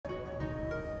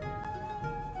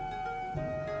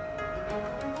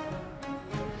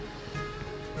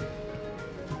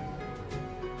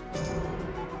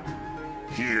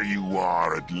Here you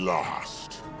are at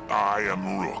last. I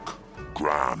am Rook,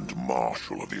 Grand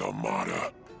Marshal of the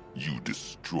Armada. You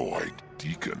destroyed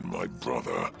Deacon, my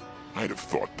brother. I'd have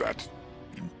thought that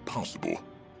impossible.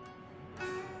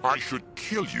 I should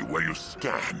kill you where you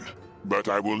stand, but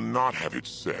I will not have it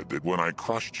said that when I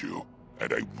crushed you,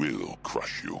 and I will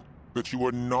crush you, that you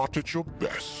were not at your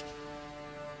best.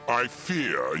 I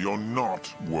fear you're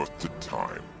not worth the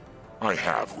time. I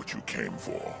have what you came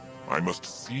for. I must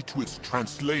see to its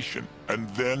translation, and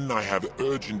then I have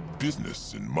urgent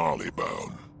business in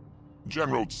Marleybone.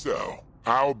 General Tsell,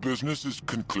 our business is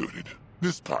concluded.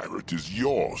 This pirate is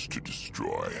yours to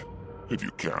destroy, if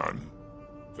you can.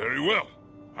 Very well.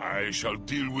 I shall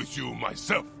deal with you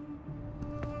myself.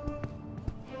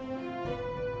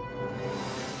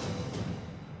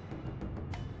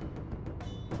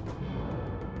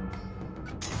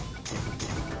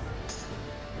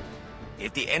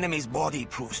 If the enemy's body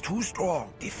proves too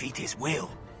strong, defeat his will.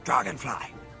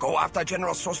 Dragonfly, go after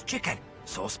General So's chicken.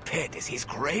 So's pet is his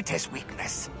greatest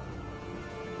weakness.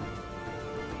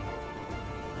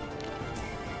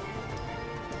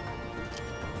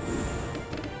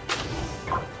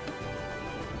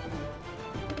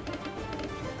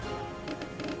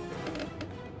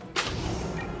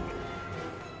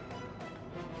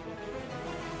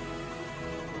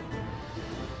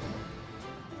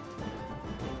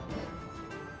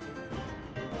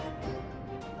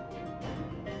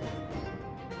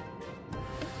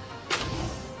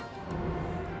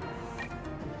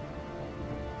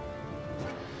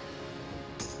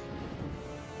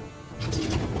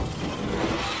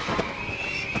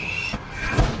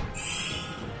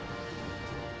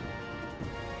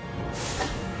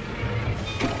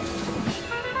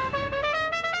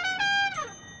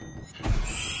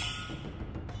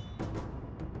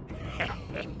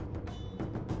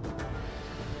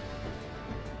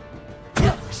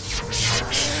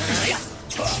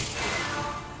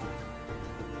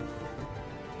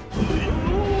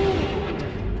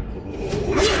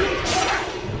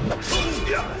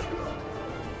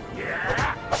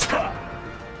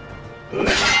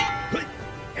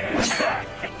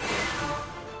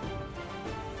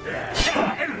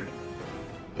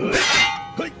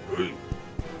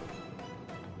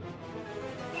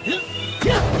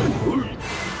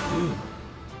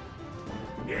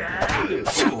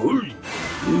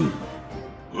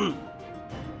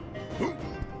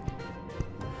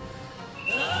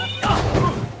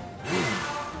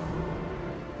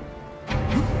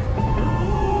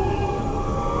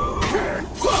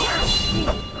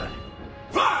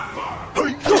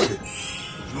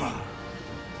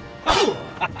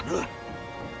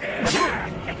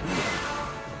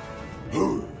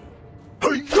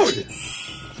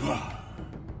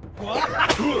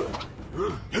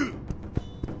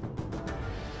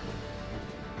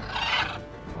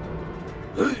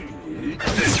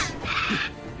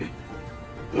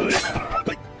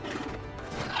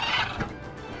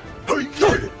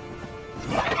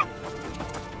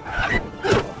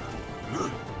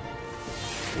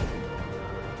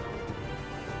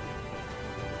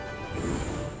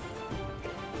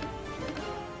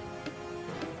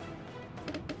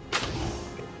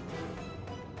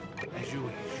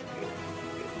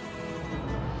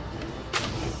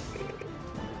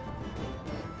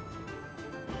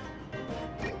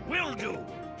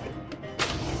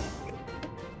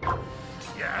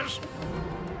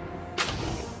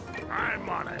 I'm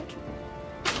on it.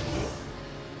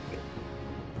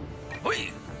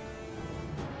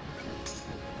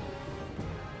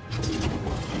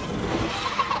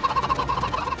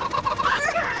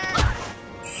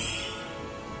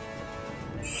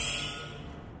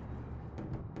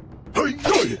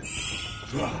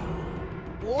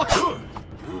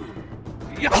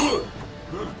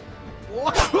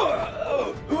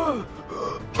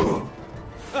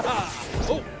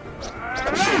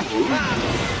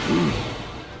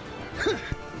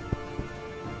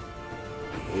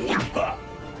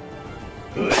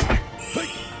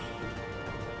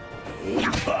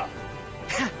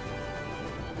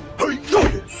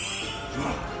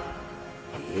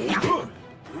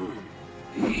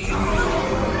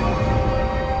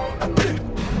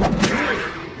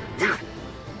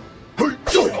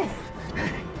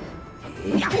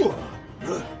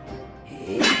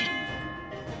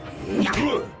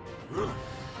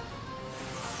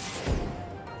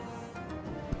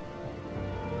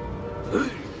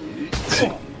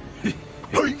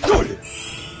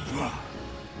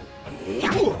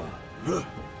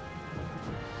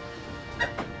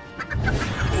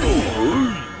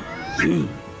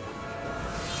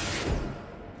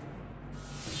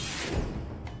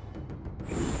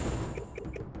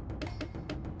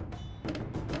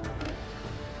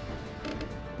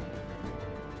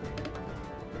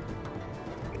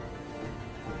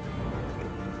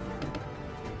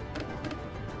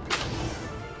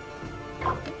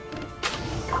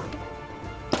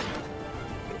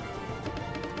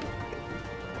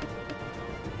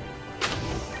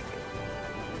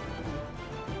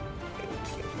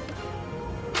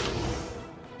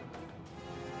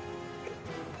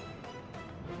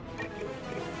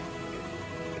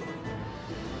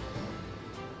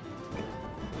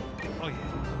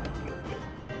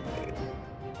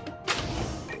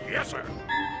 Yes, sir.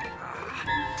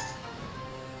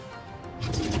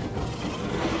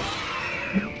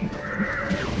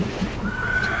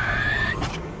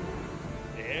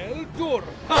 El Toro.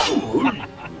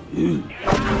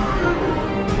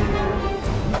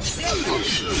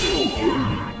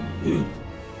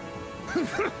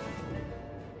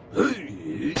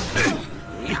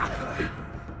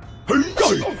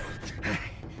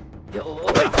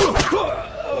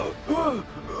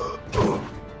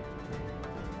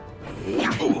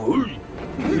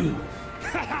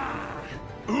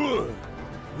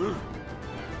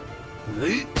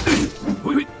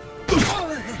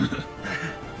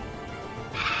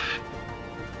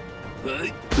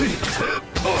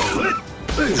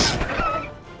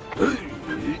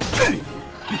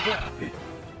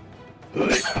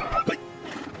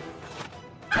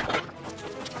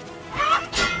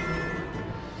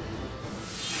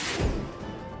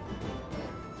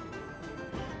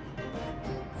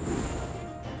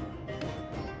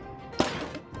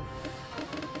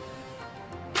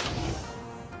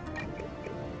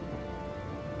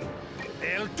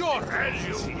 El Toro. As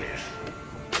you wish.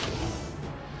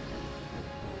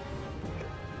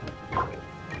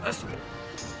 Listen.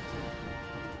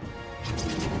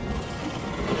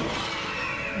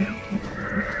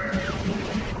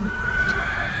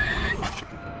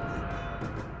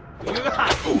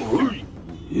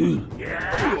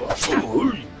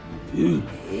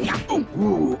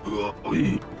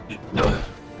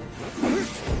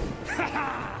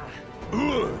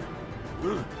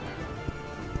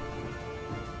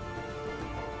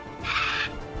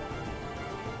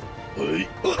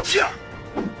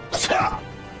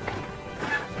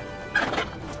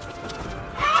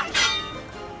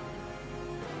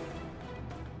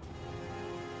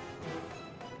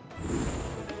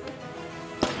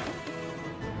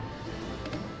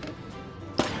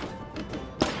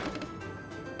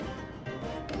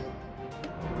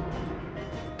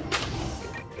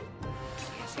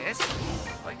 Yes.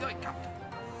 Aye, aye, Captain.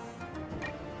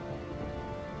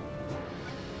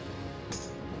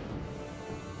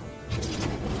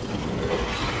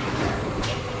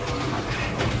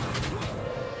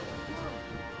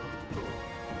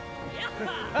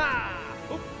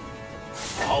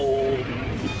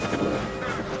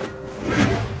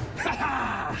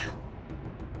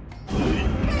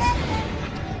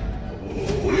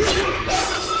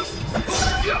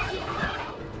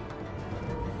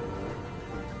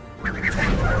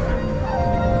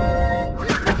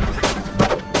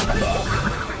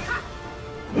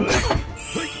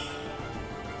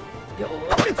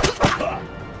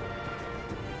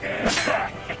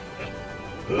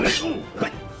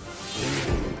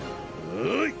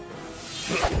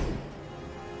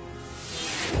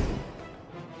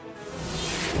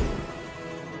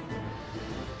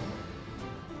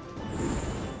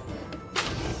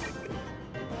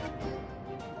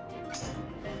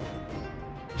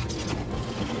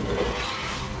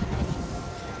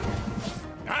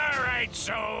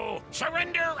 So,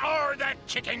 surrender or the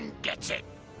chicken gets it.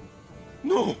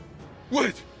 No!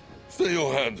 Wait! Stay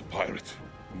your hand, pirate.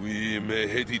 We may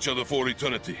hate each other for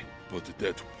eternity, but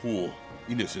that poor,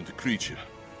 innocent creature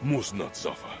must not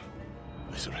suffer.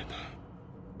 I surrender.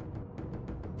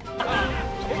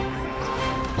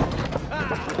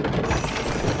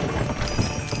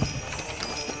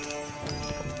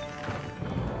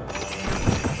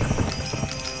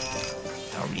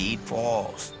 The reed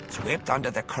falls, swept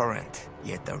under the current,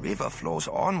 yet the river flows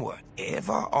onward,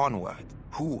 ever onward.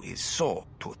 Who is so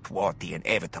to thwart the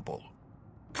inevitable?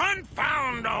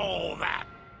 Confound all that!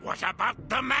 What about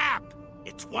the map?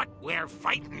 It's what we're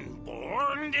fighting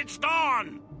for, and it's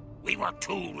gone. We were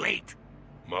too late.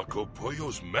 Marco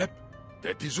Polo's map?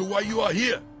 That is why you are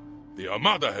here. The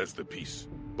Armada has the piece,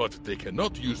 but they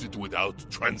cannot use it without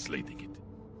translating it.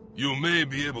 You may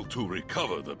be able to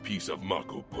recover the piece of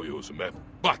Marco Polo's map,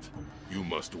 but you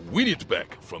must win it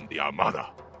back from the Armada.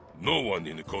 No one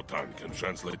in Khotan can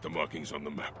translate the markings on the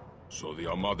map, so the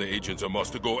Armada agents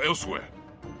must go elsewhere.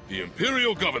 The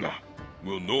Imperial Governor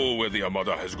will know where the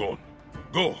Armada has gone.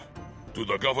 Go to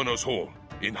the Governor's Hall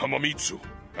in Hamamitsu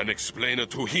and explain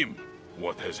to him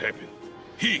what has happened.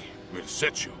 He will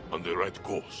set you on the right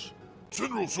course.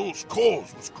 General Zol's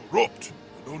cause was corrupt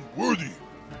and unworthy.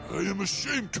 I am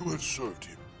ashamed to have served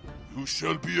him. You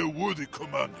shall be a worthy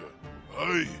commander.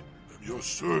 I am your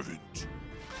servant.